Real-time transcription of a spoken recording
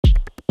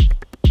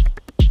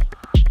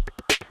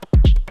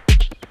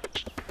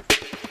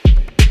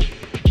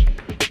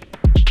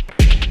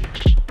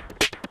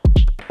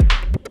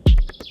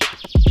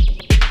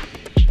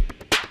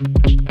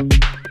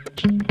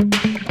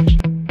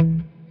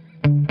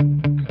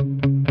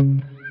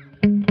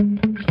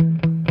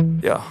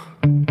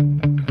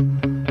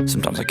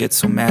get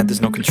so mad,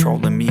 there's no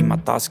controlling me. My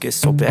thoughts get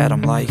so bad,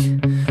 I'm like,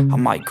 I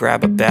might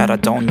grab a bat, I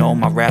don't know.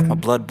 My wrath, my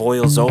blood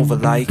boils over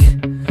like,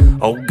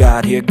 oh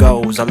God, here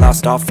goes. I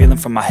lost all feeling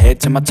from my head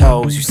to my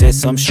toes. You said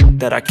some shit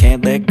that I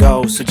can't let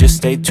go, so just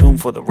stay tuned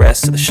for the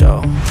rest of the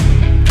show.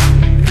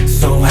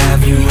 So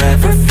have you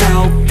ever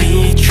felt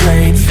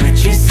betrayed?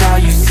 Switches how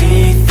you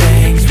see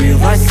things,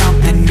 realize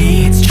something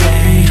needs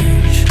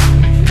change.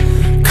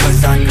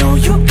 Cause I know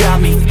you got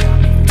me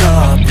f***ed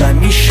up. Let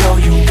me show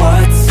you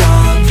what's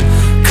up,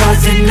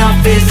 cause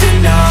enough is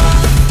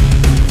enough.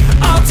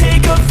 I'll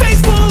take a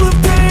face full of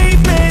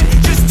pavement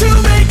just to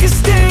make a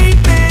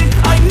statement.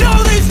 I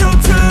know there's no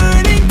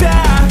turning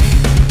back.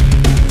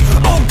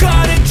 Oh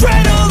God,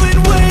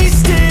 adrenaline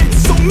wasted,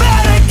 so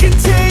mad I can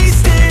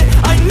taste it.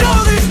 I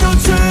know there's no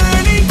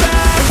turning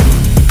back.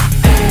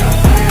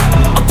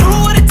 I'll do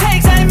what it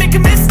takes, I ain't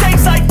making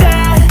mistakes like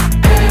that.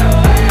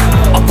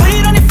 I'll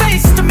bleed on your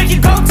face to make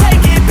you go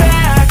take it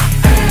back.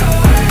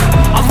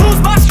 I'll lose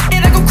my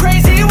shit, I go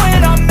crazy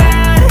when I'm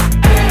mad.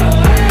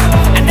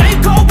 And now you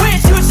go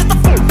wish you would shut the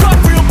fuck up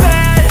real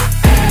bad.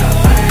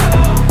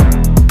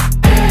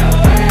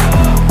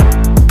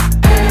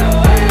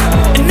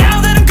 And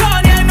now that I'm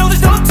gone, yeah, I know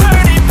there's no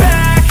turning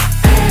back.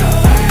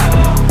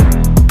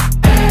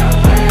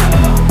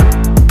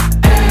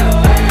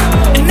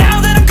 And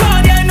now that I'm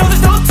gone, yeah, I know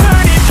there's no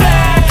turning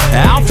back.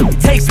 I'll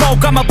take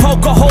smoke, I'ma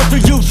poke a hole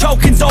through you,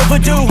 choking's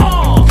overdue.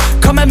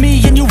 Come at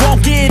me and you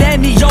won't get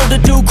any older,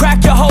 dude.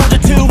 Crack your holder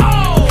too.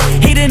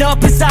 Heating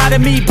up inside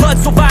of me, blood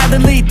so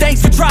violently.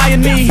 Thanks for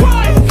trying me.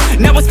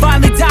 Now it's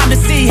finally time to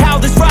see how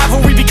this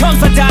rivalry becomes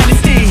my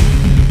dynasty.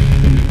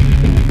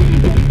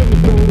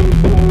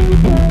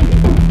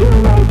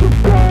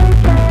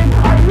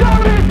 I know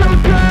there's no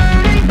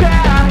turning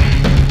back.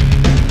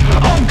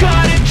 Oh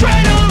God,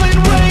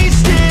 adrenaline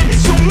wasted,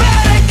 so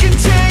mad I can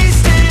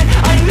taste it.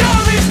 I know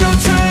there's no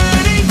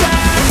turning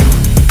back.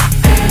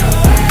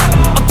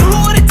 I'll do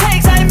what it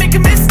takes, I ain't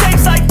making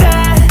mistakes like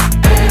that.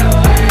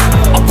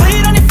 I'll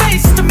bleed on your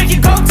face to make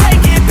you go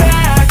take it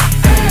back.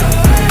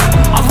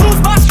 I'll lose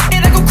my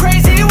shit, I go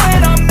crazy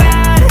when I'm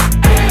mad.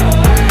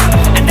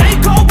 And now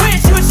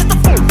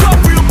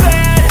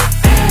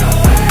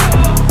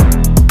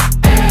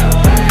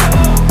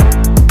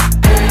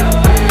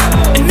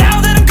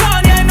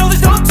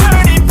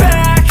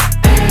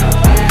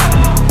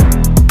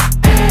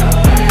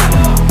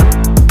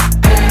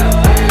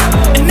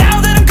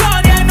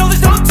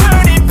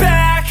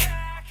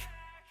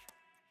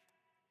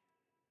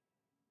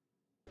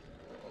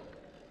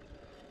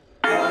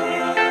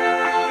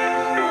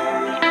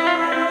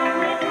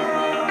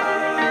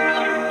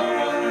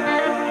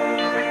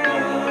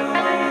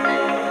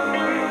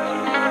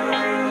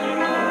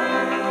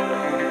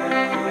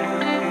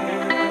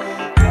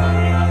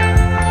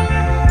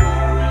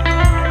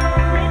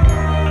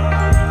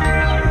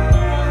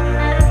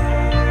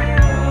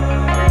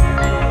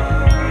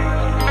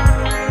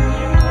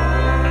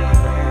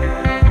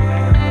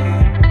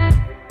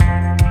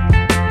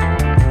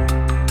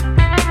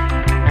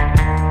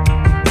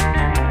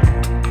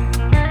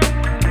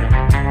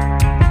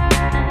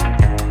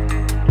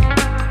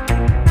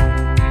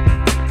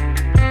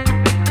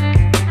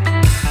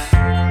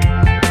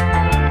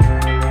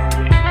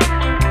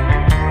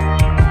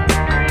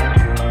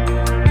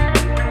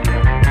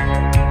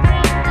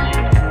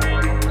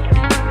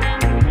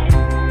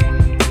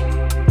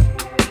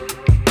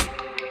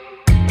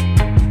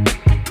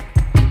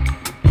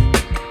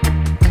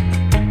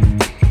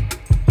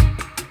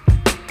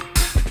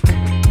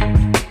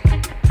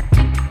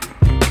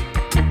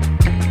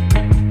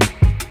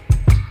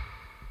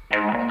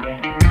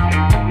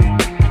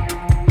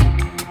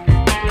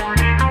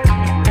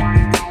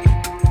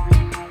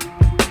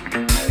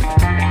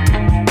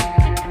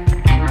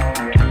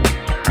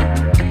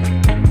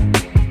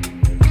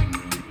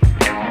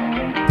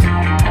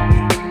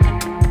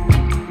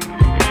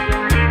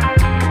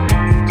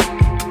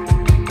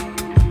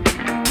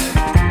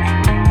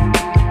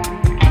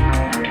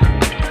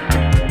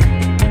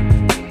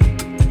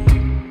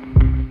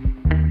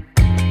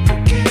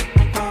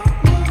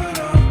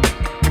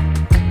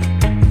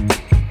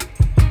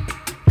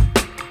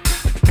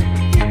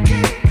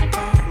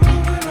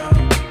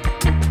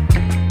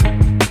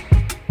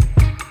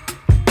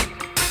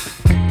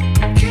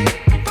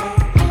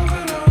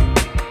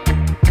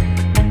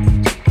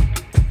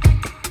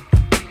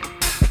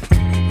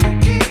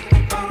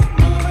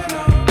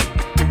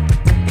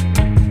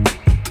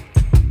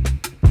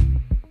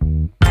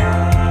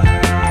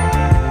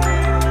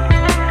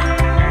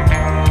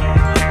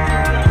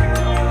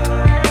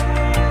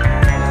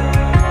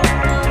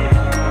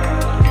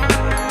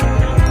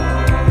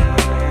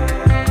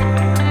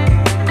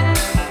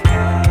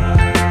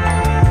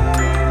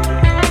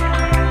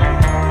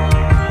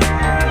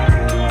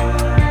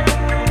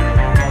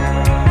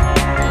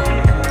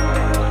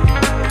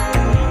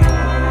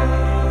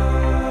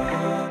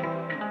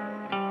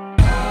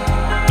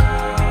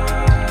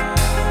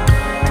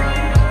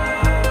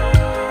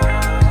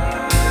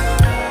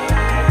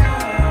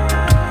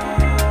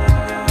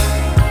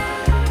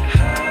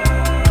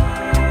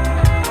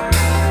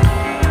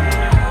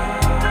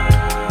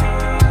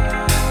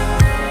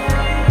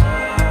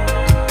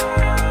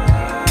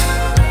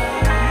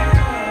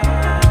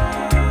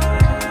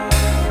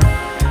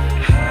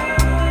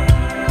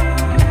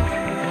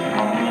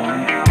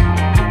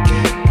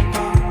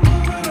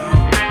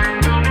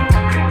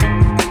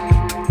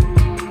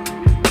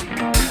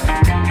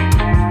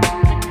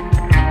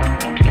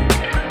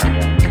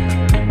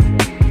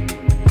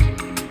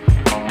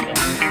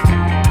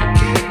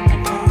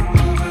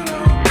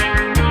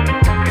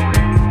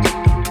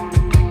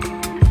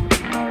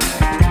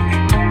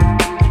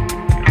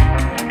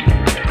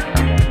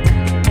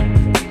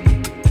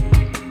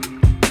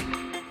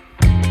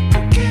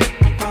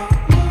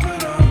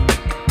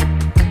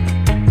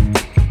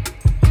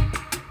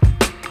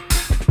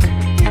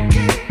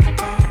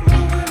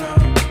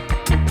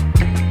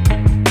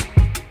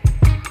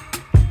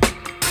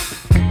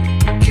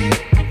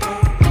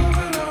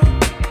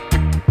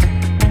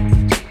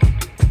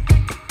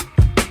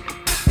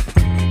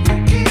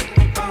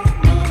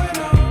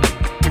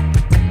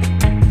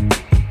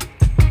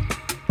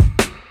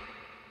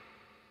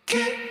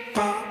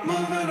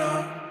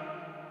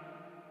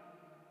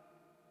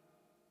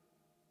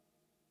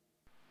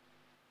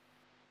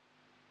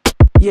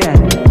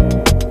Yeah.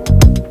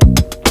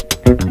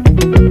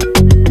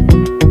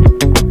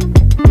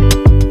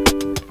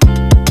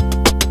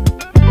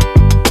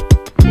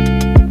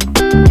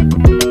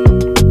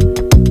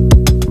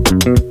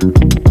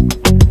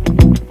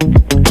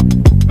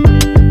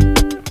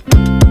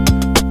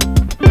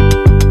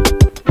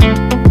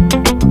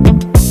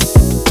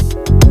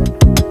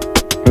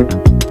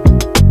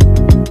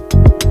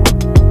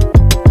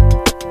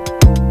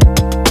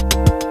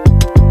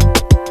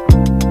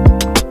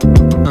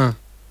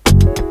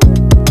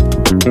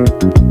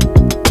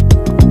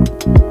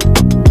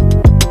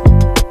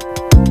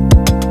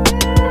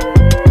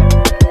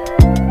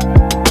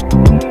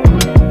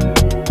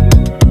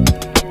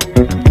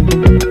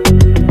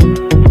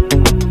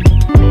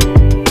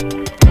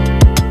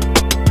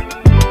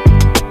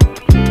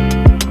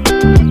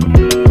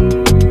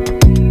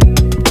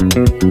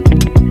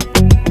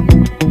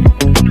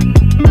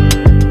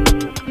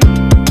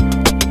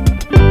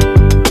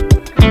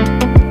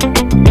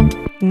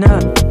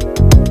 No.